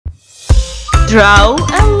Draw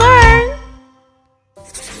and learn.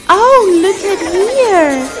 Oh, look at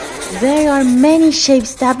here. There are many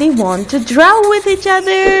shapes that we want to draw with each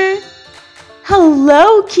other.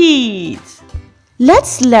 Hello, kids.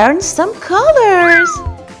 Let's learn some colors.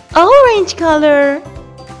 Orange color.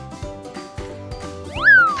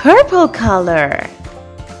 Purple color.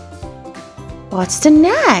 What's the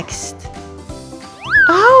next?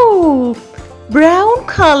 Oh, brown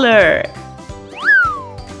color.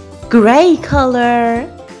 Gray color.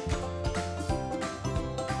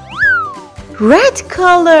 Red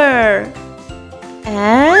color.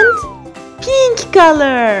 And pink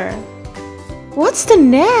color. What's the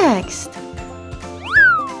next?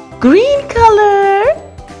 Green color.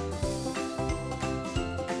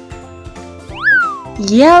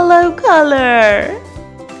 Yellow color.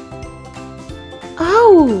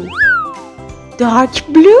 Oh, dark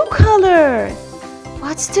blue color.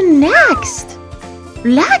 What's the next?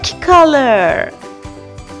 Black color.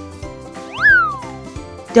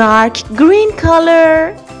 Dark green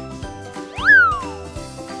color.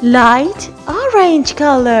 Light orange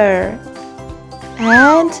color.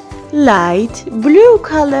 And light blue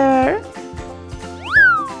color.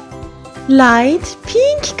 Light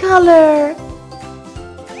pink color.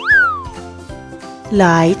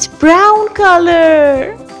 Light brown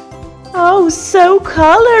color. Oh, so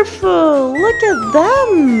colorful. Look at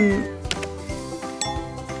them.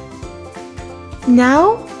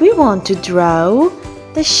 Now we want to draw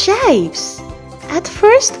the shapes. At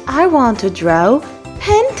first, I want to draw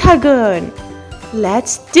Pentagon.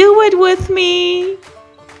 Let's do it with me.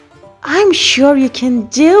 I'm sure you can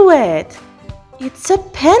do it. It's a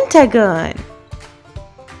pentagon.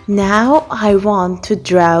 Now I want to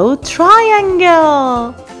draw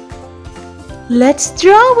triangle. Let's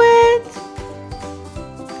draw it.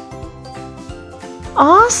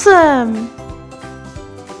 Awesome.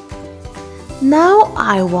 Now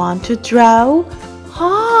I want to draw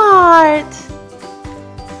heart.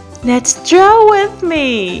 Let's draw with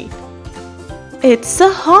me. It's a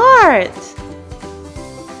heart.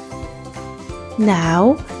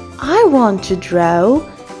 Now I want to draw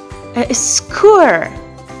a square.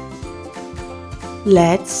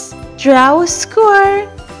 Let's draw a square.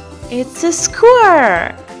 It's a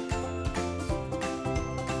square.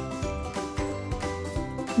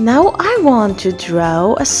 Now I want to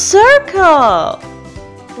draw a circle.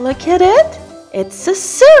 Look at it. It's a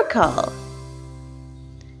circle.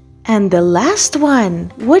 And the last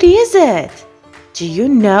one, what is it? Do you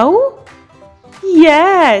know?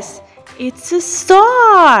 Yes, it's a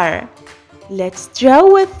star. Let's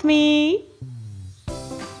draw with me.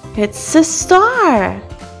 It's a star.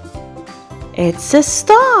 It's a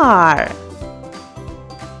star.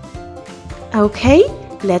 Okay,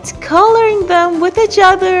 let's coloring them with each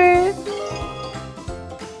other.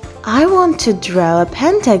 I want to draw a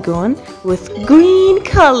pentagon with green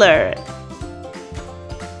color.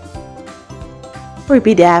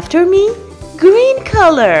 Repeat after me. Green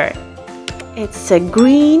color. It's a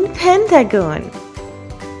green pentagon.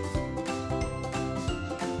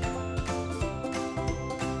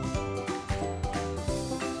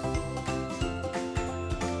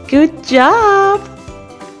 Good job!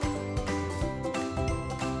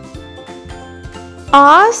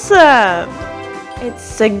 Awesome!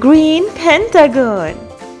 It's a green pentagon.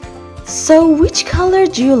 So which color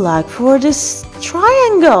do you like for this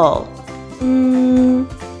triangle?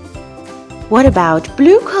 What about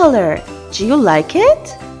blue color? Do you like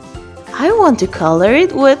it? I want to color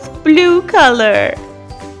it with blue color.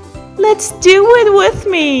 Let's do it with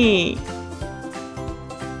me.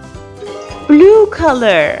 Blue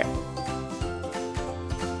color.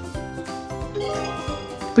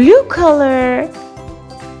 Blue color.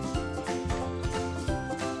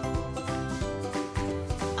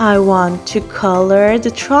 I want to color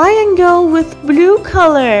the triangle with blue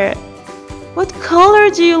color. What color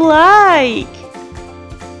do you like?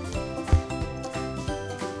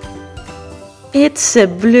 It's a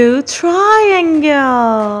blue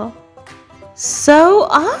triangle. So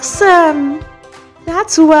awesome!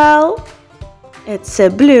 That's well. It's a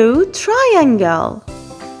blue triangle.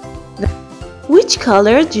 Which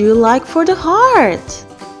color do you like for the heart?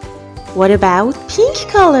 What about pink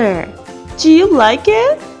color? Do you like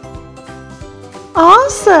it?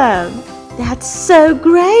 Awesome! That's so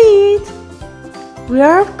great! We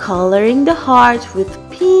are coloring the heart with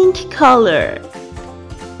pink color.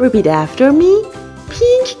 Repeat after me.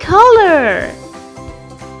 Pink color.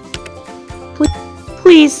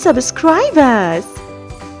 Please subscribe us.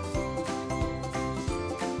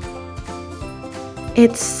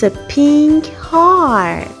 It's a pink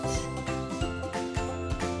heart.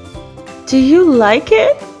 Do you like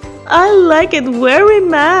it? I like it very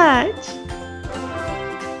much.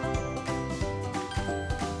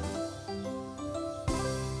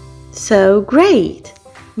 So great.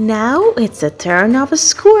 Now it's the turn of a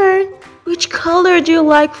square. Which color do you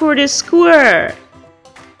like for the square?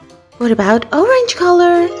 What about orange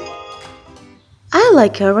color? I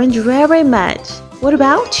like orange very much. What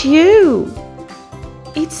about you?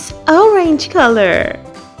 It's orange color.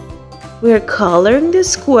 We're coloring the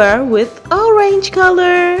square with orange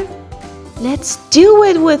color. Let's do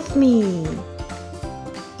it with me.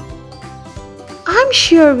 I'm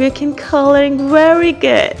sure we can coloring very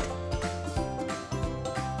good.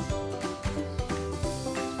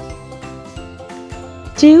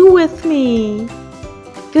 Do with me.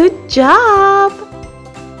 Good job.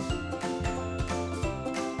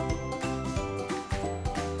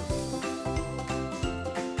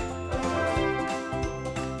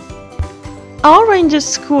 Orange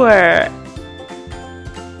square.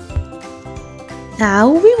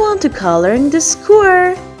 Now we want to color in the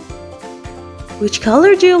square. Which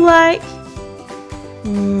color do you like?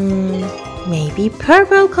 Maybe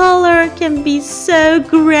purple color can be so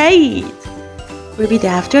great. Repeat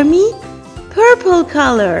after me. Purple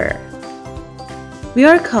color. We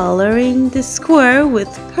are coloring the square with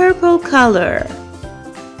purple color.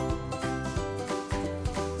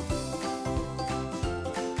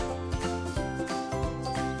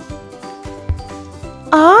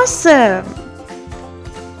 Awesome!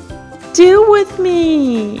 Do with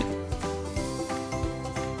me!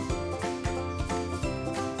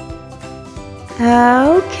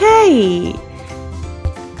 Okay!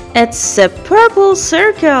 It's a purple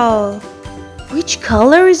circle. Which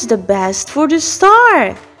color is the best for the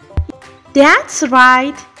star? That's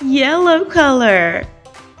right, yellow color.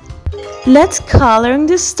 Let's color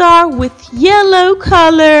the star with yellow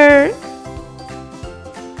color.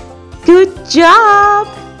 Good job!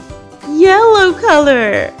 Yellow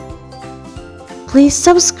color. Please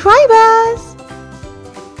subscribe us.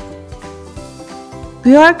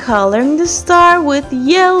 We are coloring the star with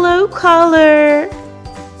yellow color.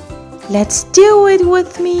 Let's do it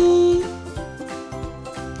with me.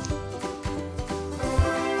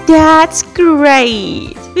 That's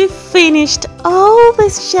great! We finished all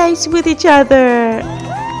these shapes with each other.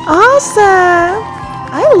 Awesome!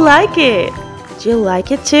 I like it. Do you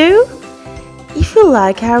like it too? If you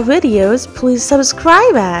like our videos, please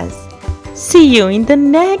subscribe us. See you in the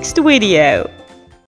next video.